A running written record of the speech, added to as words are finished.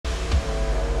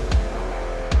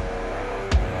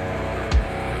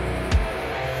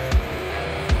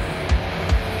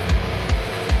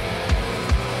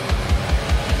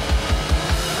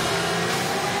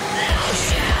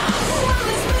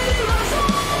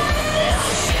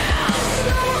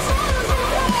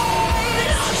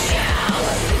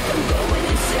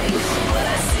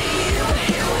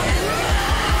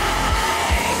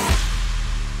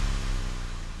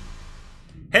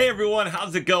everyone,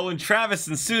 how's it going? Travis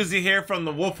and Susie here from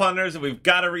the Wolf HunterZ, and we've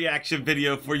got a reaction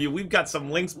video for you. We've got some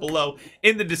links below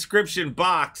in the description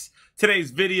box.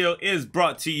 Today's video is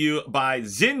brought to you by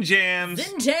Zinjams.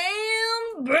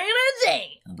 Zinjam, bringing the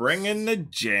jams. Bringing the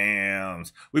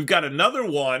jams. We've got another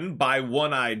one by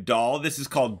One-Eyed Doll. This is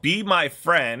called Be My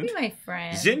Friend. Be my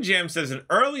friend. Zinjam says an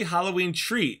early Halloween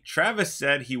treat. Travis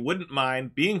said he wouldn't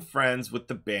mind being friends with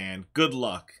the band. Good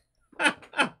luck.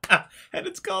 And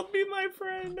it's called Be My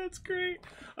Friend. That's great.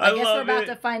 I guess we're about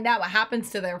to find out what happens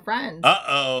to their friends.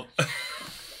 Uh-oh.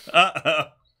 Uh-oh.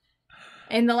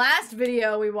 In the last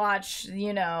video we watched,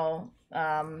 you know,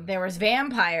 there was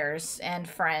vampires and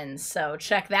friends. So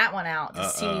check that one out to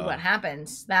see what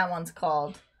happens. That one's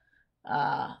called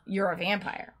You're a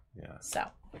Vampire. Yeah. So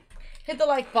hit the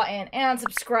like button and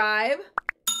subscribe.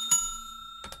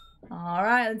 All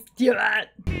right, let's do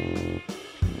that.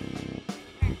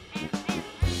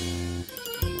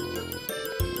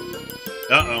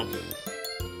 Uh-oh.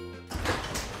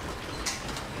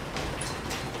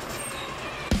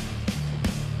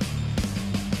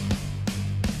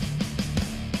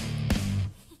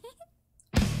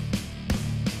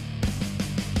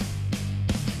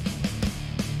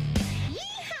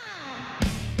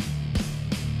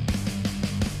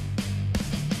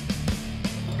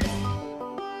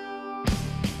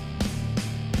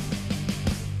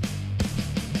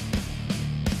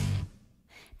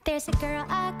 There's a girl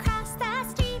across the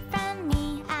street from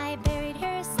me. I buried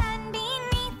her son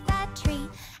beneath that tree.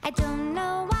 I don't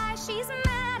know why she's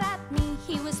mad at me.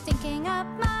 He was thinking up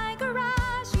my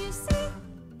garage, you see.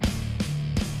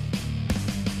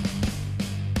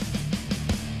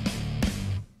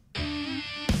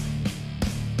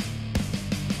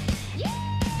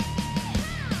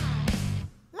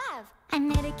 Love. I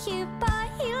met a cute boy,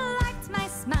 he liked my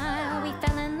smile. We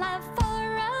fell in love for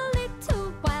a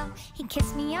little while. He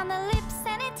kissed me on the lips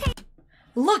and it tasted.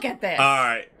 Look at this. All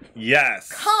right.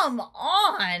 Yes. Come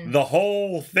on. The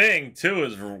whole thing, too,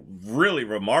 is really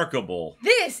remarkable.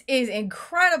 This is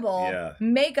incredible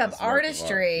makeup That's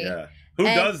artistry. Yeah. Who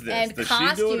does this? And Does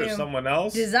she do it or someone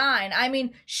else? Design. I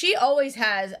mean, she always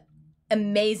has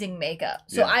amazing makeup.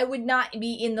 So I would not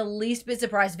be in the least bit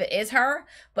surprised if it is her,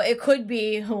 but it could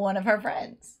be one of her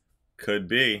friends. Could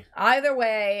be. Either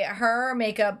way, her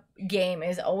makeup game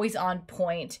is always on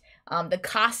point. The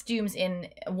costumes in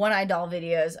One-Eyed Doll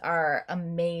videos are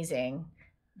amazing.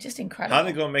 Just incredible. How are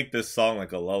they going to make this song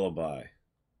like a lullaby?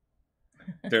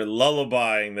 They're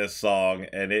lullabying this song,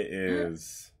 and it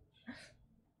is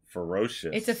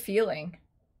ferocious. It's a feeling.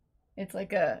 It's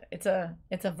like it's a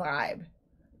vibe.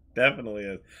 Definitely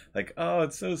is. Like, oh,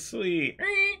 it's so sweet.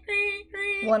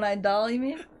 One-Eyed Doll, you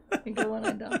mean? Think of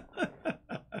One-Eyed Doll.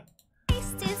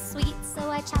 Taste is sweet,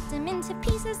 so I chopped him into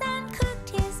pieces and cooked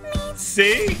his meat.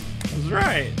 See? I was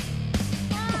right.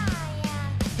 Ah, yeah.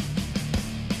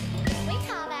 We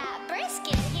call that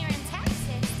brisket here in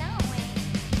Texas, don't we?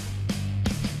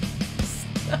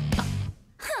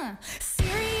 Huh.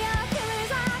 Serial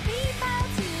killers are people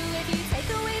too. If you take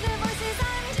away the voices,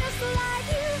 I'm just like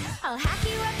you. I'll hack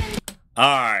you up and...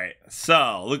 All right.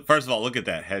 So, look. First of all, look at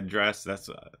that headdress. That's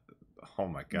oh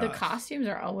my god. The costumes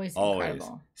are always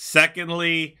incredible.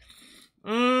 Secondly,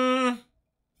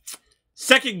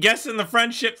 second guessing the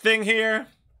friendship thing here.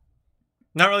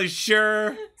 Not really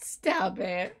sure. Stop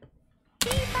it.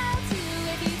 people too.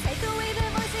 If you take away the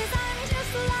voices, I'm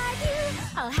just like you.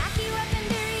 I'll hack you up and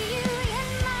bury you in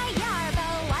my yard.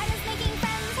 But why does making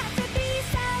friends have to be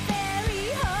so very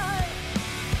hard?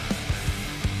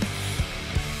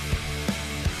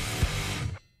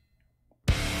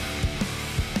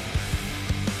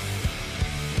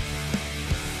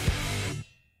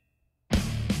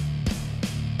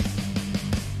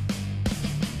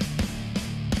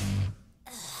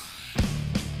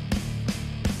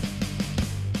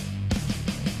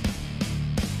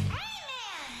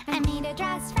 I made a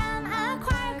dress from a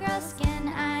choir girl's skin.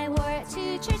 I wore it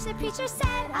to church. The preacher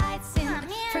said I'd sin.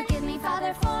 Forgive me,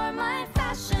 Father, for my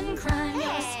fashion crime.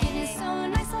 Your skin is so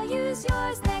nice, I'll use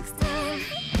yours next time.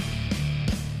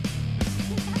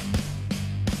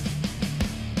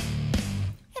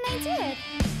 And I did.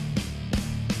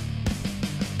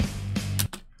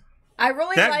 I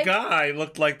really That like guy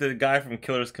looked like the guy from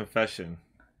Killer's Confession.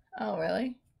 Oh,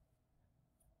 really?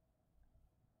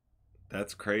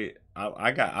 That's great.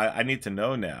 I need to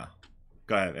know now.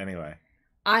 Go ahead. Anyway.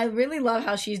 I really love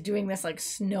how she's doing this like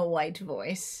Snow White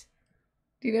voice.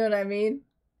 Do you know what I mean?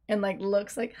 And like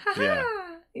looks like ha Yeah.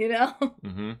 ha, you know?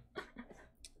 Mm-hmm.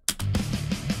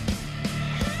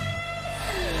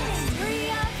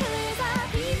 Serial killers are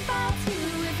people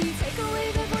too. If you take away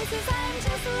the voices, I'm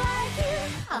just like you.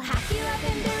 I'll hack you up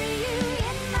and bury you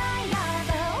in my yard.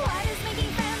 But why does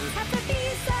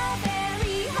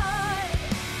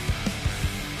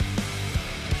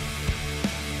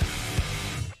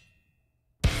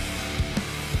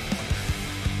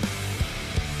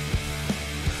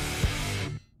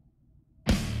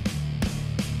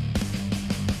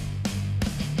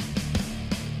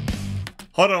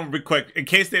Hold on real quick. In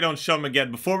case they don't show him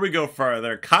again, before we go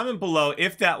further, comment below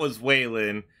if that was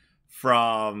Waylon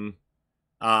from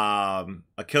A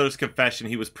Killer's Confession.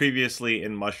 He was previously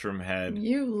in Mushroom Head.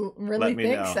 You really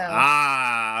think know. so?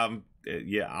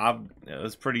 Yeah, it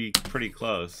was pretty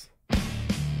close.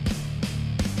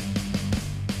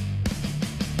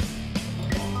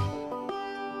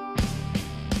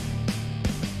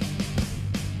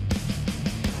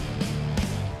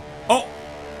 Oh!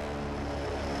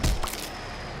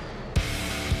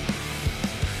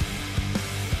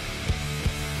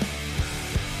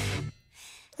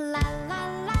 La la la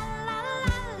la la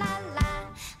la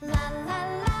la la la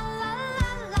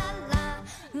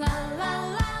la la la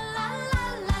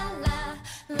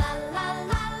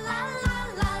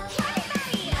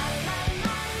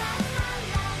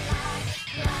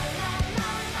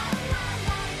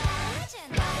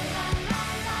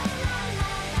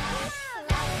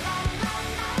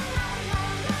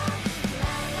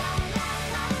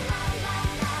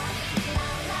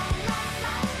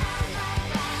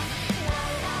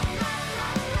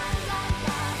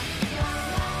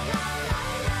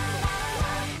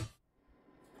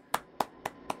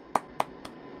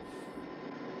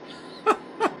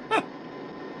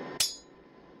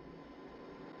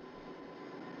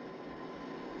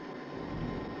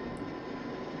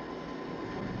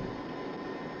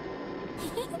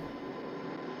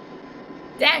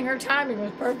Dang, her timing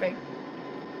was perfect.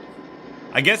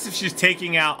 I guess if she's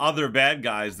taking out other bad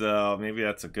guys, though, maybe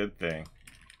that's a good thing.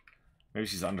 Maybe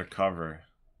she's undercover.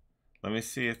 Let me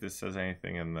see if this says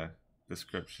anything in the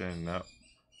description. Nope.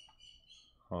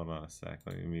 Hold on a sec.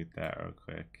 Let me mute that real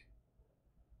quick.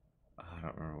 I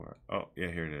don't remember where. Oh, yeah,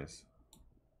 here it is.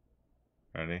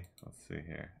 Ready? Let's see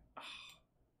here.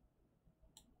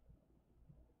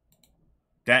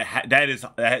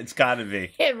 It's gotta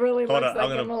be. It really looks like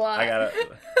him a lot. I gotta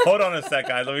hold on a sec,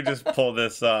 guys. Let me just pull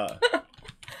this up.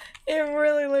 It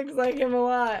really looks like him a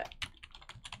lot.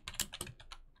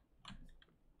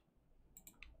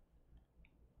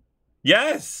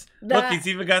 Yes. Look, he's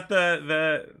even got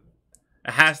the.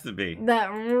 It has to be. That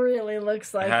really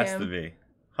looks like him. It has to be.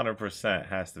 100%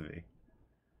 has to be.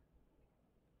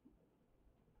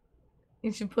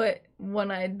 You should put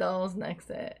one-eyed dolls next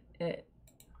to it.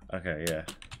 Okay, yeah.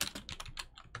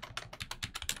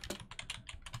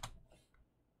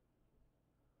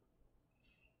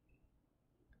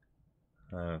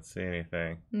 I don't see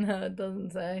anything. No, it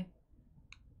doesn't say.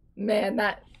 Man,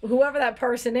 whoever that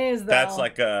person is, though. That's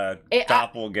like a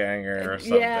doppelganger or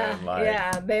something.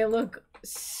 Yeah, they look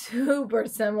super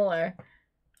similar.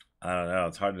 I don't know.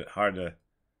 It's hard to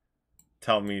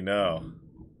tell me no.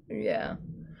 Yeah.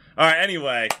 All right.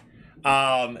 Anyway,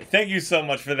 thank you so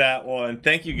much for that one.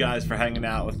 Thank you guys for hanging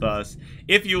out with us.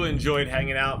 If you enjoyed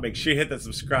hanging out, make sure you hit the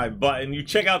subscribe button. You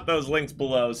check out those links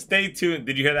below. Stay tuned.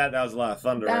 Did you hear that? That was a lot of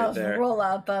thunder right there. That was a roll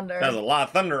out thunder. That was a lot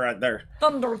of thunder right there.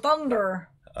 Thunder. Thunder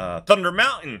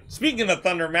Mountain. Speaking of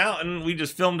Thunder Mountain, we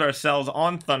just filmed ourselves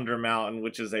on Thunder Mountain,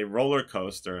 which is a roller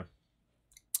coaster.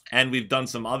 And we've done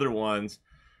some other ones.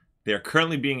 They're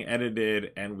currently being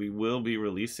edited, and we will be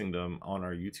releasing them on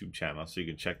our YouTube channel, so you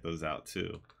can check those out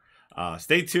too.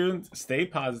 Stay tuned. Stay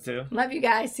positive. Love you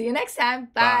guys. See you next time.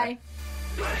 Bye.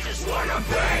 Bye.